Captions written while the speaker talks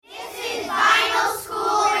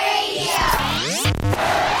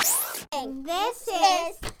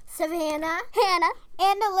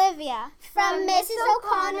and Olivia from Mrs.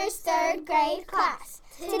 O'Connor's third grade class.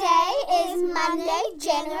 Today is Monday,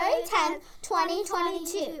 January 10th,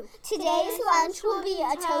 2022. Today's lunch will be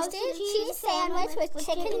a toasted cheese sandwich with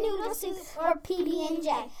chicken noodle soup or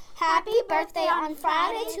PB&J. Happy birthday on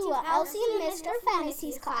Friday to Elsie and Mr.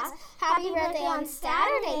 Fantasy's class. Happy birthday on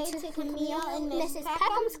Saturday to Camille and Mrs.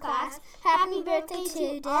 Peckham's class. Happy birthday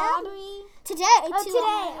to Aubrey.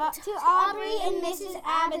 To Aubrey and Mrs.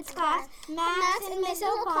 Abbott's class, Max and Mrs.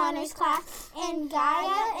 O'Connor's class, and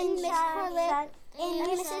Gaia and Miss Hurlip in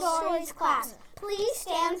Mrs. Shorey's class. Please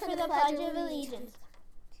stand for the Pledge of Allegiance.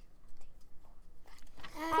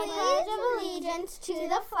 I pledge allegiance to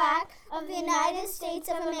the flag of the United States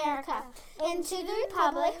of America and to the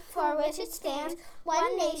republic for which it stands,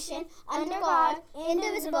 one nation, under God,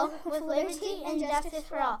 indivisible, with liberty and justice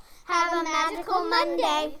for all. Have a magical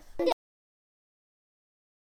Monday.